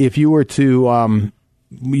to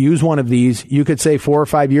use one of these, you could say 4 or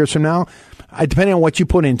 5 years from now, depending on what you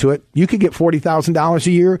put into it, you could get $40,000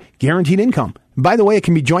 a year guaranteed income. By the way, it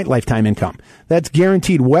can be joint lifetime income. That's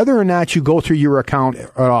guaranteed whether or not you go through your account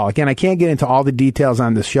at all. Again, I can't get into all the details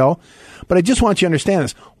on this show, but I just want you to understand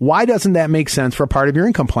this. Why doesn't that make sense for a part of your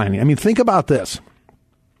income planning? I mean, think about this.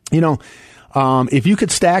 If you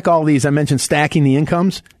could stack all these, I mentioned stacking the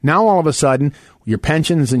incomes. Now all of a sudden, your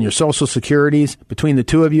pensions and your Social Securities, between the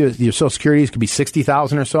two of you, your Social Securities could be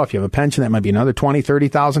 $60,000 or so. If you have a pension, that might be another $20,000,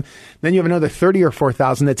 $30,000. Then you have another $30,000 or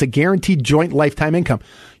 $4,000. That's a guaranteed joint lifetime income.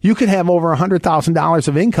 You could have over $100,000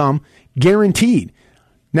 of income guaranteed.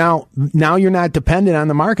 Now you're not dependent on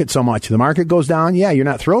the market so much. The market goes down. Yeah, you're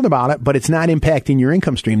not thrilled about it, but it's not impacting your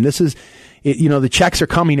income stream. The checks are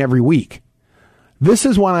coming every week. This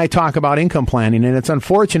is when I talk about income planning, and it's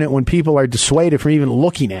unfortunate when people are dissuaded from even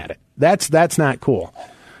looking at it. That's not cool,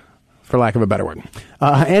 for lack of a better word.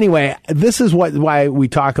 Anyway, this is why we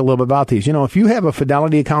talk a little bit about these. If you have a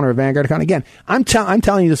Fidelity account or a Vanguard account, again, I'm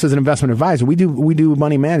telling you this as an investment advisor. We do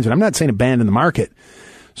money management. I'm not saying abandon the market.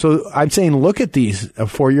 So I'm saying look at these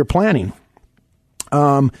for your planning.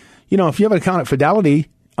 If you have an account at Fidelity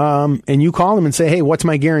and you call them and say, hey, what's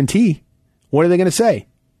my guarantee? What are they going to say?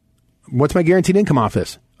 What's my guaranteed income off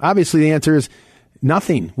this? Obviously, the answer is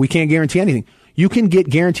nothing. We can't guarantee anything. You can get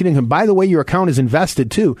guaranteed income. By the way, your account is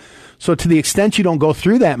invested too. So to the extent you don't go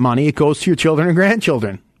through that money, it goes to your children and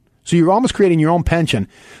grandchildren. So you're almost creating your own pension.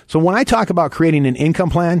 So when I talk about creating an income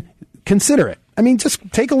plan, consider it. I mean, just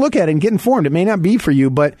take a look at it and get informed. It may not be for you,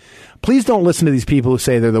 but please don't listen to these people who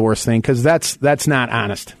say they're the worst thing, because that's not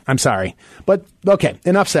honest. I'm sorry. But okay,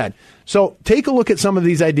 enough said. So take a look at some of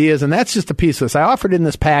these ideas, and that's just a piece of this. I offered it in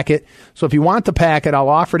this packet. So if you want the packet, I'll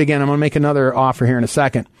offer it again. I'm going to make another offer here in a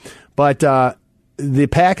second. But the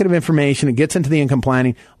packet of information. It gets into the income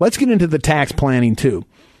planning. Let's get into the tax planning too.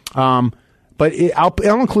 But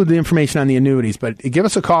I'll include the information on the annuities, but give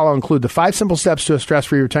us a call. I'll include the 5 simple steps to a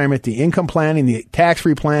stress-free retirement, the income planning, the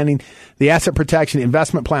tax-free planning, the asset protection, the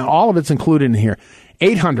investment plan. All of it's included in here.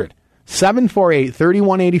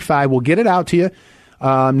 800-748-3185. We'll get it out to you.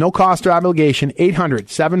 No cost or obligation.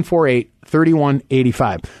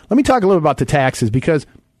 800-748-3185. Let me talk a little about the taxes, because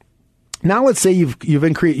now let's say you've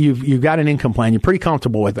got an income plan. You're pretty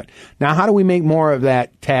comfortable with it. Now, how do we make more of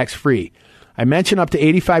that tax-free? I mentioned up to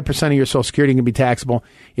 85% of your Social Security can be taxable.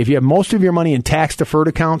 If you have most of your money in tax-deferred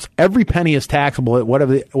accounts, every penny is taxable at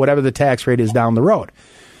whatever the tax rate is down the road.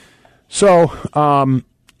 So,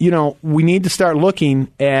 we need to start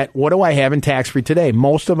looking at, what do I have in tax-free today?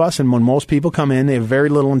 Most of us, and when most people come in, they have very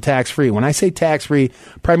little in tax-free. When I say tax-free,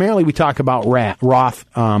 primarily we talk about Roth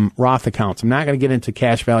accounts. I'm not going to get into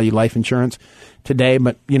cash value life insurance today,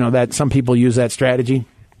 but that some people use that strategy.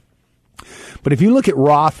 But if you look at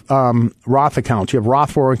Roth accounts, you have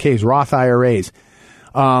Roth 401ks, Roth IRAs.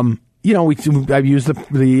 I've used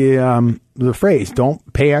the phrase,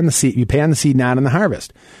 don't pay on the seed. You pay on the seed, not on the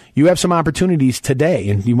harvest. You have some opportunities today,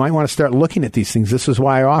 and you might want to start looking at these things. This is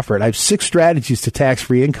why I offer it. I have 6 strategies to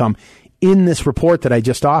tax-free income in this report that I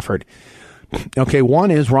just offered. Okay,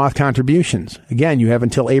 one is Roth contributions. Again, you have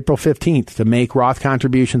until April 15th to make Roth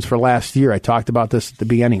contributions for last year. I talked about this at the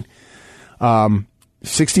beginning.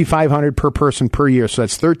 $6,500 per person per year. So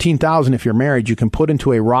that's $13,000 if you're married. You can put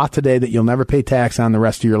into a Roth today that you'll never pay tax on the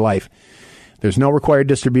rest of your life. There's no required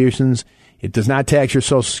distributions. It does not tax your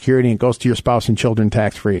Social Security, and it goes to your spouse and children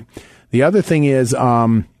tax-free. The other thing is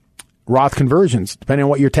Roth conversions, depending on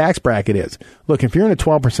what your tax bracket is. Look, if you're in a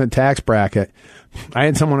 12% tax bracket, I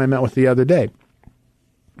had someone I met with the other day.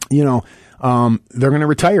 They're going to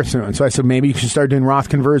retire soon. So I said, maybe you should start doing Roth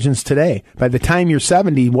conversions today. By the time you're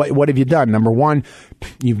 70, what have you done? Number one,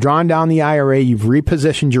 you've drawn down the IRA. You've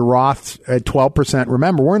repositioned your Roths at 12%.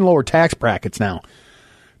 Remember, we're in lower tax brackets now.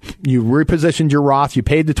 You repositioned your Roth. You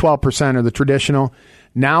paid the 12% or the traditional.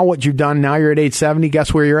 Now what you've done, now you're at age 70.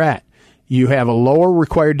 Guess where you're at? You have a lower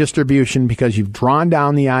required distribution because you've drawn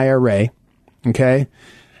down the IRA. Okay.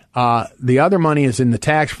 The other money is in the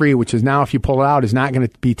tax-free, which is now, if you pull it out, is not going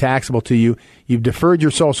to be taxable to you. You've deferred your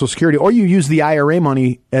Social Security, or you use the IRA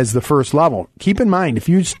money as the first level. Keep in mind, if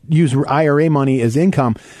you use IRA money as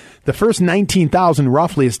income, the first $19,000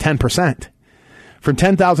 roughly is 10%. From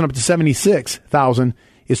 $10,000 up to $76,000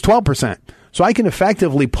 is 12%. So I can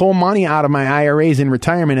effectively pull money out of my IRAs in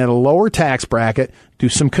retirement at a lower tax bracket, do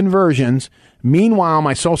some conversions. Meanwhile,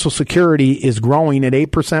 my Social Security is growing at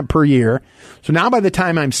 8% per year. So now by the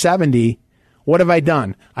time I'm 70, what have I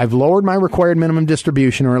done? I've lowered my required minimum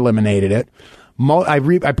distribution or eliminated it. I've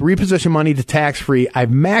repositioned money to tax-free. I've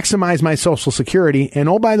maximized my Social Security. And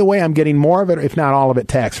oh, by the way, I'm getting more of it, if not all of it,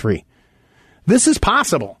 tax-free. This is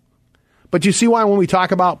possible. But you see why when we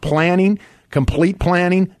talk about planning, complete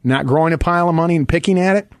planning, not growing a pile of money and picking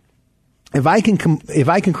at it, if I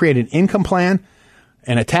can create an income plan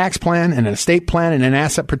and a tax plan and an estate plan and an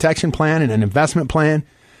asset protection plan and an investment plan,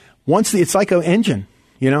 it's like an engine.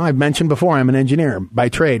 I've mentioned before, I'm an engineer by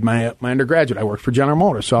trade. My undergraduate, I worked for General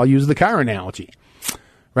Motors, so I'll use the car analogy,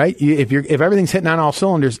 right? If everything's hitting on all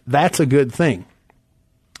cylinders, that's a good thing.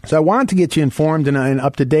 So I wanted to get you informed and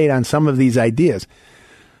up to date on some of these ideas.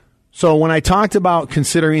 So when I talked about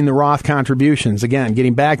considering the Roth contributions, again,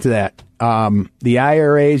 getting back to that, the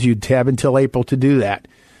IRAs, you'd have until April to do that.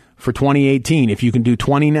 For 2018, if you can do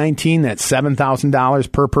 2019, that's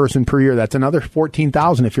 $7,000 per person per year. That's another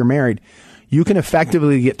 $14,000 if you're married. You can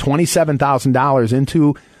effectively get $27,000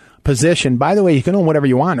 into position. By the way, you can own whatever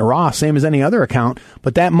you want in a Roth, same as any other account.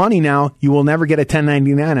 But that money now, you will never get a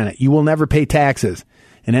 1099 on it. You will never pay taxes.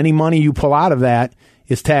 And any money you pull out of that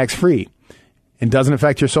is tax-free and doesn't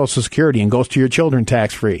affect your Social Security and goes to your children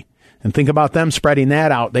tax-free. And think about them spreading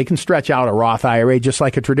that out. They can stretch out a Roth IRA just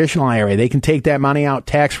like a traditional IRA. They can take that money out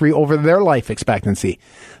tax-free over their life expectancy.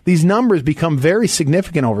 These numbers become very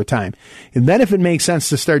significant over time. And then if it makes sense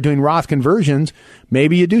to start doing Roth conversions,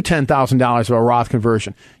 maybe you do $10,000 of a Roth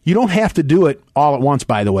conversion. You don't have to do it all at once,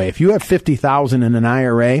 by the way. If you have $50,000 in an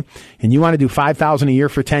IRA and you want to do $5,000 a year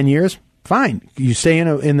for 10 years, fine. You stay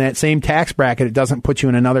in that same tax bracket. It doesn't put you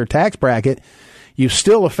in another tax bracket. You've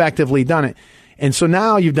still effectively done it. And so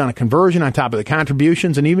now you've done a conversion on top of the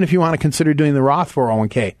contributions. And even if you want to consider doing the Roth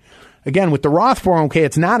 401k, again, with the Roth 401k,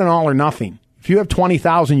 it's not an all or nothing. If you have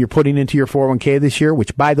 $20,000 you're putting into your 401k this year,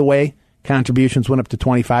 which, by the way, contributions went up to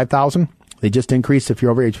 $25,000. They just increased if you're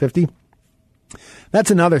over age 50. That's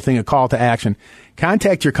another thing, a call to action.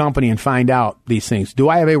 Contact your company and find out these things. Do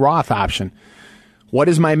I have a Roth option? What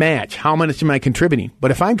is my match? How much am I contributing?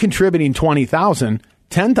 But if I'm contributing $20,000,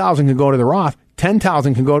 $10,000 can go to the Roth,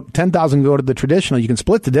 $10,000 can go to the traditional. You can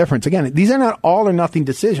split the difference. Again, these are not all or nothing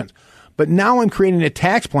decisions. But now I'm creating a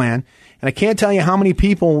tax plan, and I can't tell you how many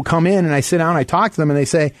people will come in and I sit down, I talk to them, and they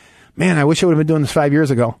say, man, I wish I would have been doing this 5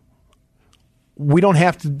 years ago. We don't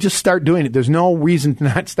have to just start doing it. There's no reason to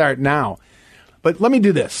not start now. But let me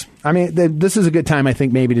do this. I mean, this is a good time, I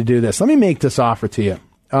think, maybe to do this. Let me make this offer to you.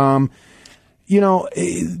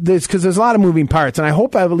 Because there's a lot of moving parts, and I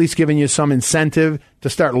hope I've at least given you some incentive to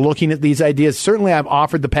start looking at these ideas. Certainly, I've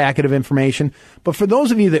offered the packet of information, but for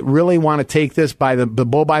those of you that really want to take this by the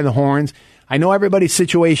bull by the horns, I know everybody's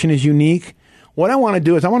situation is unique. What I want to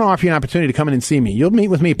do is I want to offer you an opportunity to come in and see me. You'll meet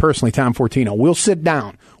with me personally, Tom Fortino. We'll sit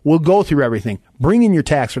down. We'll go through everything. Bring in your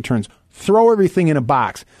tax returns. Throw everything in a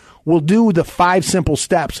box. We'll do the 5 simple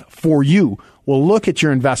steps for you. We'll look at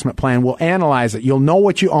your investment plan. We'll analyze it. You'll know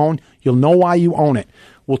what you own. You'll know why you own it.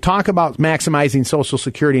 We'll talk about maximizing Social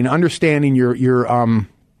Security and understanding your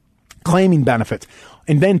claiming benefits,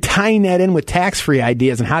 and then tying that in with tax-free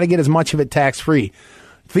ideas and how to get as much of it tax-free.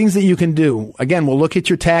 Things that you can do. Again, we'll look at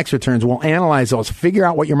your tax returns. We'll analyze those, figure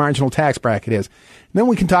out what your marginal tax bracket is. And then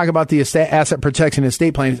we can talk about the asset protection and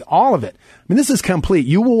estate planning, all of it. I mean, this is complete.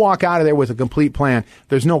 You will walk out of there with a complete plan.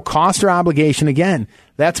 There's no cost or obligation. Again,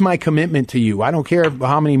 that's my commitment to you. I don't care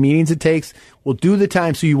how many meetings it takes. We'll do the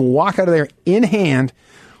time so you will walk out of there in hand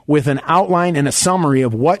with an outline and a summary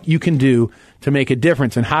of what you can do to make a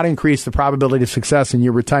difference and how to increase the probability of success in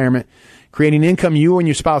your retirement, creating income you and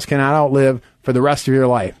your spouse cannot outlive for the rest of your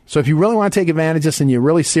life. So if you really want to take advantage of this and you're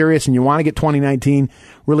really serious and you want to get 2019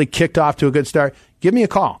 really kicked off to a good start, give me a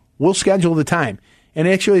call. We'll schedule the time. And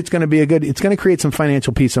actually, it's going to create some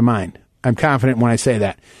financial peace of mind. I'm confident when I say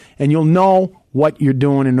that. And you'll know what you're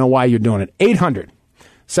doing and know why you're doing it.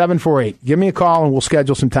 800-748. Give me a call and we'll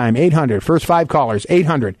schedule some time. 800. First 5 callers.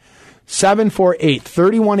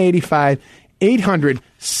 800-748-3185.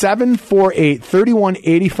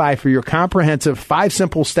 800-748-3185 for your comprehensive 5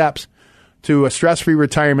 simple steps to a stress-free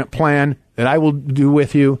retirement plan that I will do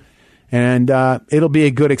with you. And it'll be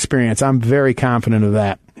a good experience. I'm very confident of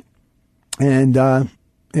that. And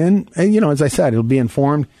as I said, it'll be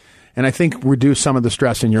informed and I think reduce some of the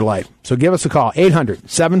stress in your life. So give us a call,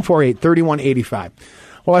 800-748-3185.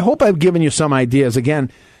 Well, I hope I've given you some ideas,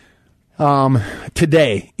 again,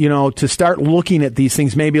 today, to start looking at these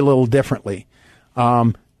things maybe a little differently.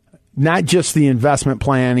 Not just the investment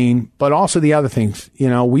planning, but also the other things.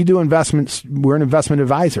 We do investments. We're an investment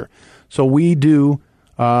advisor. So we do,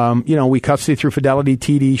 we custody through Fidelity,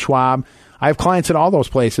 TD, Schwab. I have clients at all those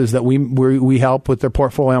places that we help with their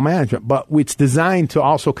portfolio management, but it's designed to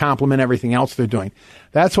also complement everything else they're doing.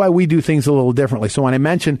 That's why we do things a little differently. So when I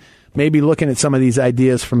mentioned maybe looking at some of these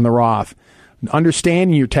ideas from the Roth,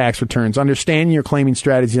 understanding your tax returns, understanding your claiming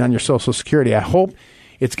strategy on your Social Security, I hope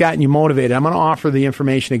it's gotten you motivated. I'm going to offer the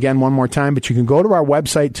information again one more time, but you can go to our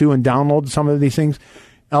website too and download some of these things,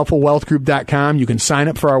 alphawealthgroup.com. You can sign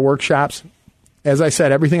up for our workshops. As I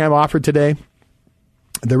said, everything I've offered today,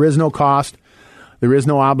 there is no cost. There is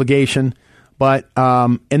no obligation. But,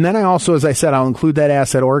 and then I also, as I said, I'll include that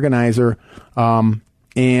asset organizer.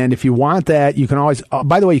 And if you want that, you can always,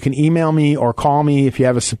 by the way, you can email me or call me if you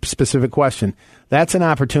have a specific question. That's an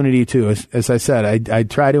opportunity too. As I said, I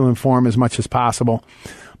try to inform as much as possible,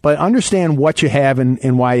 but understand what you have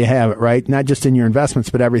and why you have it, right? Not just in your investments,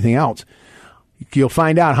 but everything else. You'll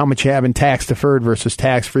find out how much you have in tax deferred versus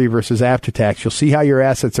tax free versus after tax. You'll see how your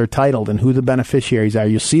assets are titled and who the beneficiaries are.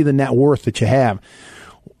 You'll see the net worth that you have.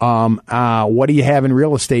 What do you have in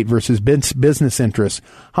real estate versus business interests?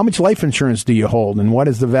 How much life insurance do you hold, and what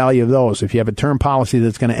is the value of those? If you have a term policy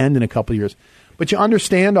that's going to end in a couple of years, but you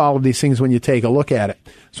understand all of these things when you take a look at it.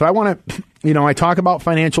 So I want to, I talk about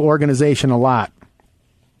financial organization a lot,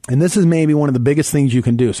 and this is maybe one of the biggest things you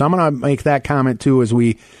can do. So I'm going to make that comment too as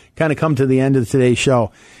we kind of come to the end of today's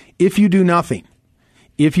show. If you do nothing,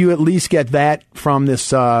 if you at least get that from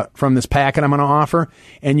this packet I'm going to offer,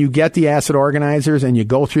 and you get the asset organizers and you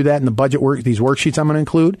go through that in the budget these worksheets I'm going to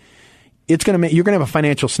include, you're going to have a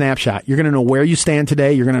financial snapshot. You're going to know where you stand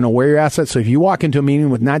today. You're going to know where your assets. So if you walk into a meeting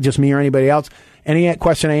with not just me or anybody else, any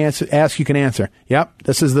question I ask, you can answer. Yep,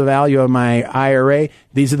 this is the value of my IRA.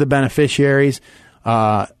 These are the beneficiaries.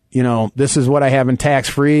 This is what I have in tax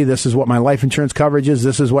free. This is what my life insurance coverage is.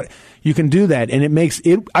 This is what you can do that. And it makes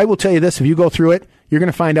it, I will tell you this, if you go through it, you're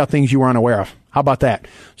going to find out things you were unaware of. How about that?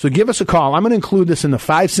 So give us a call. I'm going to include this in the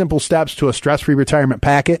 5 simple steps to a stress-free retirement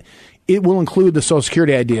packet. It will include the Social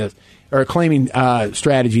Security ideas or claiming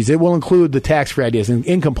strategies. It will include the tax-free ideas and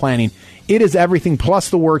income planning. It is everything plus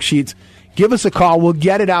the worksheets. give us a call. We'll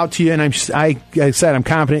get it out to you, and I said I'm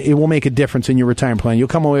confident it will make a difference in your retirement plan. You'll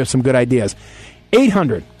come away with some good ideas.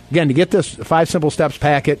 800, again, to get this 5 Simple Steps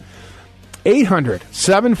packet,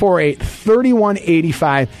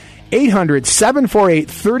 800-748-3185,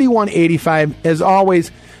 800-748-3185. As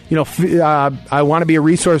always, I want to be a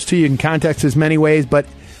resource to you. You can contact us as many ways, but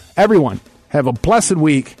everyone, have a blessed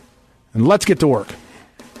week, and let's get to work.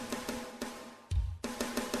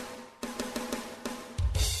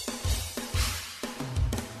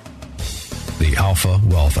 The Alpha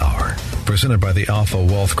Wealth Hour, presented by the Alpha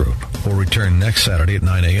Wealth Group, will return next Saturday at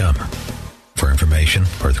 9 a.m. For information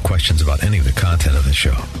or questions about any of the content of the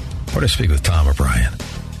show, or to speak with Tom O'Brien,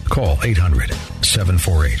 call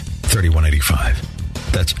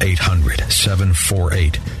 800-748-3185. That's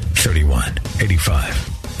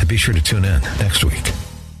 800-748-3185. And be sure to tune in next week.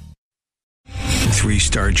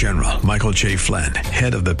 3-star General Michael J. Flynn,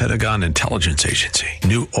 head of the Pentagon Intelligence Agency,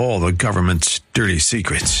 knew all the government's dirty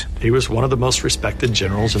secrets. He was one of the most respected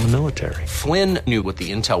generals in the military. Flynn knew what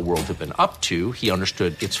the intel world had been up to. He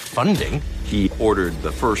understood its funding. He ordered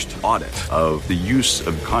the first audit of the use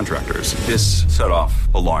of contractors. This set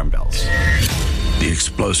off alarm bells. The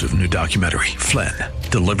explosive new documentary, Flynn,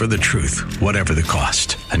 Deliver the Truth, Whatever the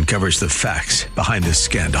Cost, uncovers the facts behind this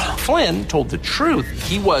scandal. Flynn told the truth.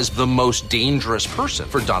 He was the most dangerous person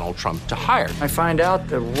for Donald Trump to hire. I find out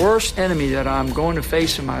the worst enemy that I'm going to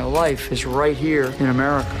face in my life is right here in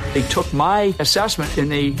America. They took my assessment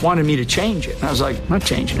and they wanted me to change it. And I was like, I'm not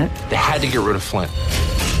changing it. They had to get rid of Flynn.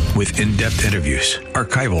 With in-depth interviews,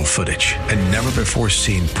 archival footage, and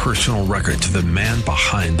never-before-seen personal records of the man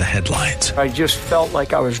behind the headlines. I just felt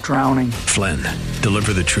like I was drowning. Flynn,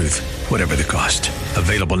 Deliver the Truth, Whatever the Cost.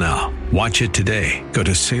 Available now. Watch it today. Go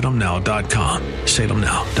to salemnow.com.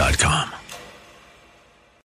 salemnow.com.